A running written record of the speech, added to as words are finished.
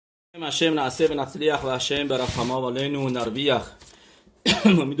هشم نعسه و نצליח و هشم برحمه علیנו نرווیח.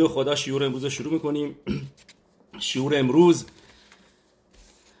 امید خدا شیور امروز شروع میکنیم. شیور امروز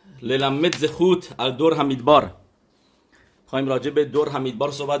للمد زخوت al دور همیدبار. خواهیم راجع به دور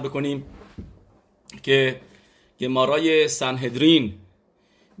همیدبار صحبت بکنیم که گمارای سنهدرین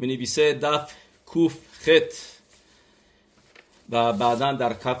بنویسه دف کوف خط و بعدا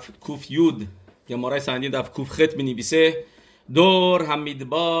در کوف یود گمارای سنهدرین دف کوف خط بنویسه دور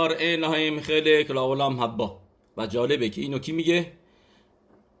همیدبار اینهم خلق لعالم حبا. و جالبه که اینو کی میگه؟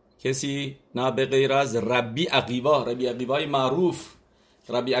 کسی نه به غیر از ربی عقیوا. ربی عقیوای معروف.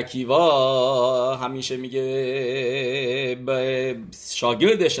 ربی عقیوا همیشه میگه به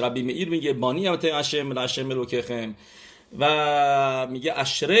شاگردش ربی مئیر میگه بانی هشم لهشم الوکیکم و میگه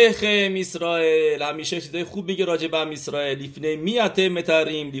اشرخم اسرائیل. همیشه چیزای خوب میگه راجع به اسرائیل. لیفنه میاته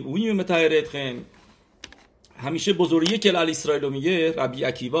متریم لیونی متهرتخم. همیشه بزرگی که لال اسرائیل رو میگه. ربی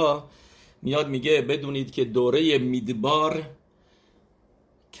عقیوا میاد میگه بدونید که دوره میدبار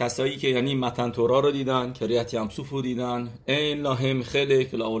کسایی که یعنی متن تورا رو دیدن، کریت یمسوف رو دیدن، این لهم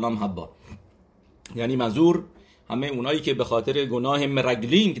خلق لعالم حبا، یعنی منظور همه اونایی که به خاطر گناه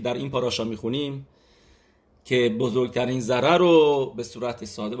مرگلین در این پاراشا میخونیم که بزرگترین ضرر رو به صورت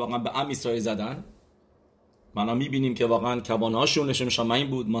ساده واقعا به اسرائیل زدن. ما میبینیم که واقعا کوانه‌هاشون نشون شمعین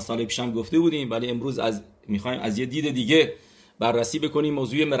بود. ما سال پیشم گفته بودیم، ولی امروز میخوایم از یه دید دیگه بررسی بکنیم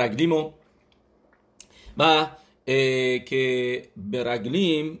موضوع مرگلیمو و که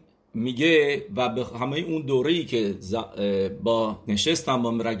برگلیم میگه و به همه اون دوره‌ای که با نشستن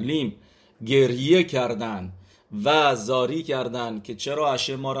با مرگلیم گریه کردن و زاری کردن که چرا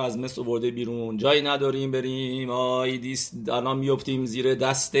هشم ما رو از مصر آورده بیرون، جایی نداریم بریم، الان میافتیم زیر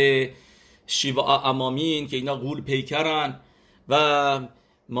دست شیوا امامین که اینا غول پیکرن و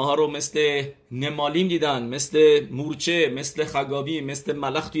ماها رو مثل نمالیم دیدن، مثل مورچه، مثل خگاوی، مثل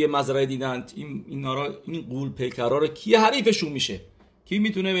ملخ توی مزرعه دیدن. این غول پیکرها رو کی حریفشون میشه؟ کی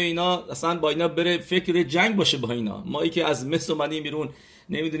میتونه به اینا اصلا با اینا بره فکر جنگ باشه با اینا؟ ما ای که از مصر اومدیم بیرون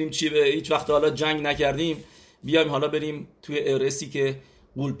نمیدونیم چی، به هیچ وقت حالا جنگ نکردیم، بیایم حالا بریم توی ارسی که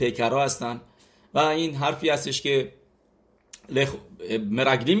غول پیکرها هستن. و این حرفی هستش که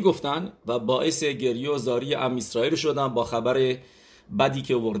مرگلیم گفتن و باعث گریه و زاری اسرائیل شدن با خبر بدی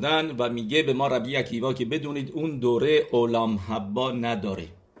که آوردن. و میگه به ما ربی عقیوا که بدونید اون دوره عالم حبا نداره.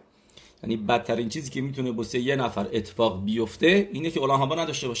 یعنی بدترین چیزی که میتونه واسه یه نفر اتفاق بیفته اینه که عالم حبا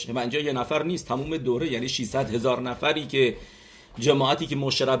نداشته باشه. و اینجا یه نفر نیست، تموم دوره، یعنی 600,000 نفری که جماعتی که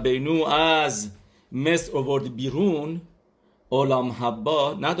مشرب بینو از مصر آورد بیرون عالم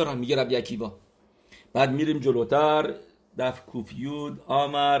حبا ندارن، میگه ربی عقیوا. بعد میریم جلوتر دف کوفیود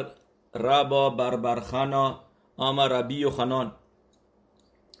آمر ربا بربرخانا آمر ربی و خنان.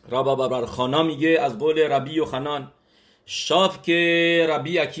 ربا بربرخانا میگه از قول ربی و خنان شاف که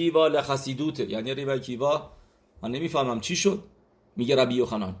ربی عقیوا لخسیدوته، یعنی ربی عقیوا من نمیفهمم چی شد. میگه ربی و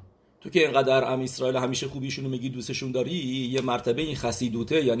خنان تو که اینقدر اسرائیل همیشه خوبیشونو میگی دوستشون داری، یه مرتبه این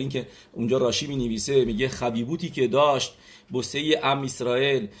خسیدوته، یعنی که اونجا راشی مینویسه میگه خبیبوتی که داشت بسه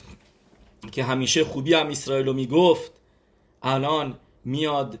اسرائیل که همیشه خوبی اسرائیل رو میگفت، الان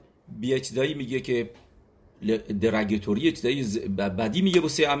میاد یه چیزایی میگه که درگتوری چیزایی بدی میگه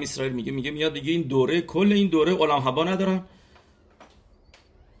واسه اسرائیل، میگه میاد دیگه این دوره کل این دوره عالم حبا ندارن.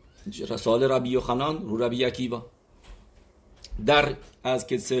 رسال ربی یوحنان رو ربی عقیوا در از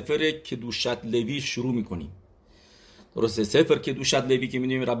که سفر کدوشت لوی شروع میکنیم. درسته سفر کدوشت لوی که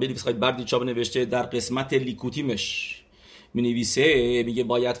میدونیم ربی لیفسخایت بردی چاپ نوشته در قسمت لیکوتیمش مینویسه، میگه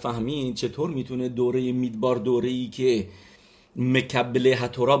باید فهمید چطور میتونه دوره میدبار، دوره‌ای که مکبله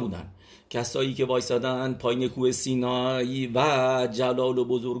هتورا بودن، کسایی که وایسادن پایین کوه سینایی و جلال و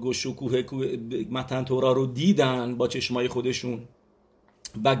بزرگ و شکوه متن تورا رو دیدن با چشمای خودشون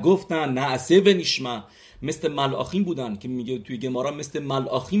و گفتن نعسه و نشما، مثل ملاخیم بودن که میگه توی گمارا مثل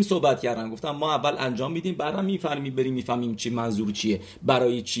ملاخیم صحبت کردن، گفتن ما اول انجام میدیم بعدم میفهمیم بریم میفهمیم چی منظور چیه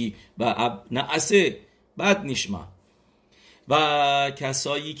برای چی و نعسه بعد نشما. و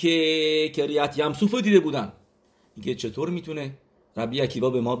کسایی که کریت یمسوف دیده بودن، میگه چطور میتونه ربی عقیوا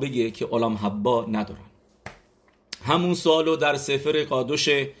به ما بگه که عالم حبا ندارن؟ همون سوالو در سفر قادوش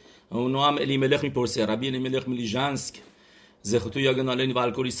اونو هم الیملخ میپرسه، ربی الیملخ میلیژنسک زختو یاگن آلین و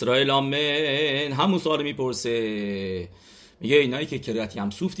الکل اسرائیل آمین، همون سوال میپرسه. میگه اینایی که کریت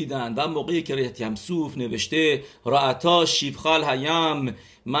یمسوف دیدن و موقع کریت یمسوف نوشته رعتا شیفخال هیم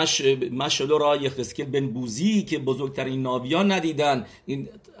مشلو را یخسکل بن بوزی که بزرگترین ناویان ندیدن. این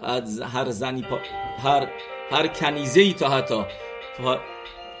از هر زنی هر کنیزه ای تا حتی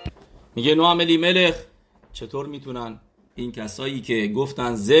میگه نو عملی ملخ چطور میتونن این کسایی که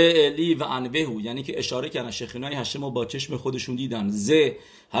گفتن ز الی و انوهو، یعنی که اشاره کردن شخینای هشم رو با چشم خودشون دیدن. ز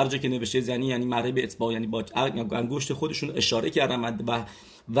هر جا که نوشته زنی یعنی مره به اطباق، یعنی با انگشت خودشون اشاره کردن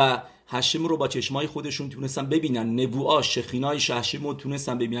و هشم رو با چشمای خودشون تونستن ببینن. نبوآ شخینای هشم رو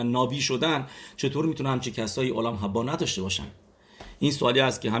تونستن ببینن، ناوی شدن. چطور میتونه همچین کسایی عالم حبا نداشته باشن؟ این سوالی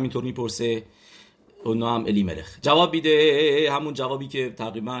است که همینطور میپرسه اونام الیملخ. جواب میده همون جوابی که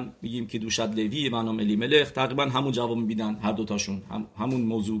تقریبا میگیم که دوشت لوی منام الیملخ، تقریبا همون جواب میدن هر دوتاشون، همون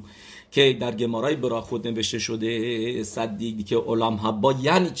موضوع که در گمارای برا خود نوشته شده. صدیقی که عالم حبا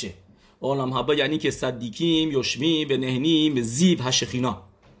یعنی چه؟ عالم حبا یعنی که صدیقیم یوشمیم به نهنیم زیب هشخینا،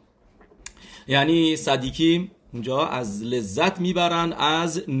 یعنی صدیقیم اونجا از لذت میبرن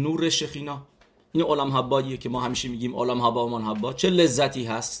از نور شخینا. این عالم حباییه که ما همیشه میگیم عالم حبا و من حبا. چه لذتی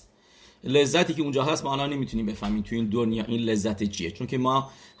هست؟ لذتی که اونجا هست ما الان نمیتونیم بفهمیم تو این دنیا این لذت چیه، چون که ما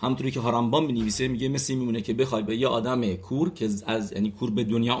همونطوری که هارمبان می‌نویسه میگه مثل میمونه که بخوای به یه آدم کور که از یعنی کور به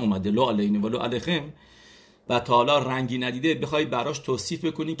دنیا اومده، لو علینا ولو علیکم، و تا حالا رنگی ندیده، بخوای براش توصیف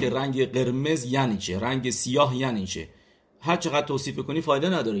بکنی که رنگ قرمز یعنی چه، رنگ سیاه یعنی چه، هر چقدر توصیف بکنی فایده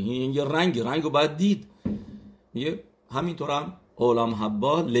نداره. این یه رنگو باید دید. میگه همینطور هم عالم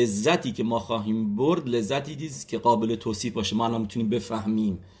حبا لذتی که ما خواهیم برد لذتی نیست که قابل توصیف باشه، ما الان میتونیم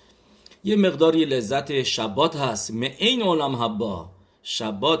بفهمیم. یه مقداری لذت شبات هست، این عالم حبا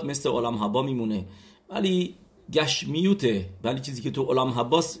شبات مثل عالم حبا میمونه، ولی گشمیوته. ولی چیزی که تو عالم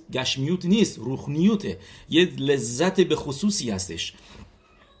حباست گشمیوت نیست، روحنیوته. یه لذت به خصوصی هستش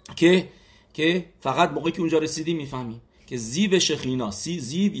که فقط موقعی که اونجا رسیدی میفهمی که زیب شخینا،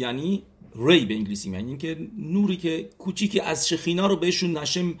 زیب یعنی ری به انگلیسی، یعنی که نوری که کوچیکی از شخینا رو بهشون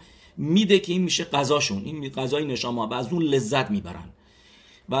نشم میده که این میشه غذاشون، این غذای نشاما و از اون لذت میبرن.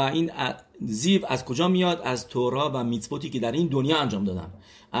 و این زیب از کجا میاد؟ از تورا و میتوتی که در این دنیا انجام دادن،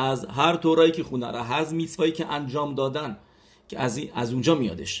 از هر تورایی که خوندن، از میتوایی که انجام دادن، که از اونجا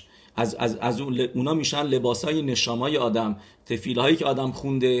میادش. از اونا میشن لباسای نشامای آدم، تفیلهایی که آدم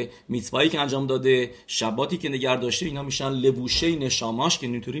خونده، میتوایی که انجام داده، شباتی که نگه داشته، اینا میشن لبوشه نشاماش که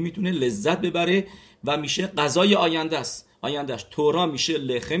اینطوری میتونه لذت ببره و میشه غذای آیندهش. تورا میشه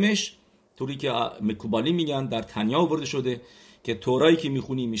لخمش، طوری که مکوبالی میگن، در تنیا آورده شده که تورایی که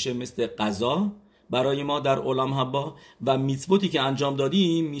میخونی میشه مثل غذا برای ما در عالم حبا، و میتوتی که انجام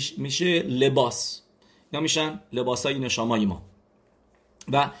دادیم میشه لباس، یا میشن لباسای نشامای ما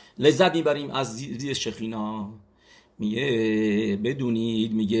و لذت میبریم از زیر شخینا. میگه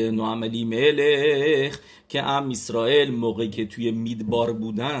بدونید، میگه نوعملی ملخ که اسرائیل موقعی که توی میدبار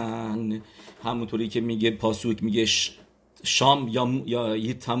بودن، همونطوری که میگه پاسوک میگه شام یا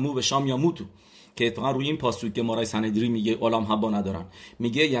یتمو و شام یا موتو، که اتفاقا روی این پاسوک که مارای سندری میگه عالم حبا ندارن،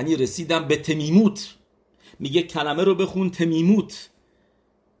 میگه یعنی رسیدم به تمیموت. میگه کلمه رو بخون تمیموت،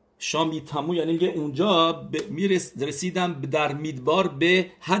 شام یتمو یعنی میگه اونجا رسیدم در میدبار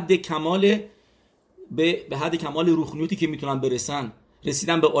به حد کمال روحانیتی که میتونن برسن.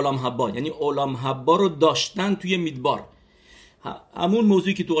 رسیدم به عالم حبا یعنی عالم حبا رو داشتن توی میدبار. همون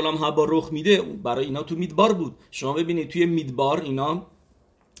موضوعی که تو عالم حبا رخ میده برای اینا تو میدبار بود. شما ببینید توی میدبار اینا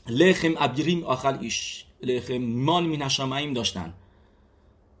لخم ابیریم آخر ایش، لخم مان می نشامعیم داشتن.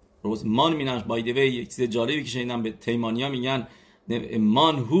 روز مان می نش بایدوه یک چیز جالبی که شنیدم، به تیمانی ها میگن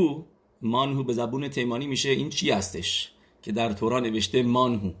مانهو به زبون تیمانی میشه این چی هستش که در تورا نوشته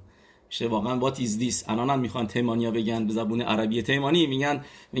مانهو میشه واقعا what is this. الان هم میخوان تیمانی ها بگن به زبون عربی تیمانی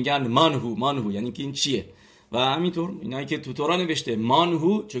میگن مانهو یعنی که این چیه. و همینطور اینایی که تو تورا نوشته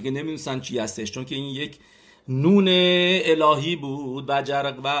مانهو چون که نمیدونستن چی هستش، چون که این یک نون الهی بود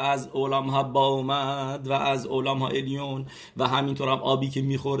و از عالم حبا اومد و از عالم ها الیون، و همینطور هم آبی که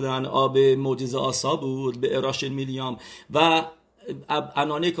میخوردن آب معجزه آسا بود به اراش میلیام و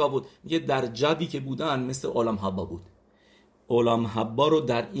انانه کا بود. میگه در جوی که بودن مثل عالم حبا بود. عالم حبا رو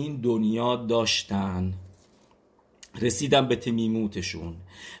در این دنیا داشتن، رسیدن به تمیموتشون.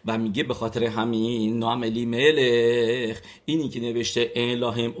 و میگه به خاطر همین نوعملی ملخ اینی که نوشته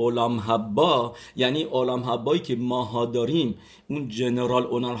الهیم عالم حبا یعنی عالم حبایی که ماها داریم، اون جنرال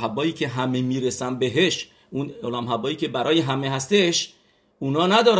عالم حبایی که همه میرسن بهش، اون عالم حبایی که برای همه هستش، اونا ندارن.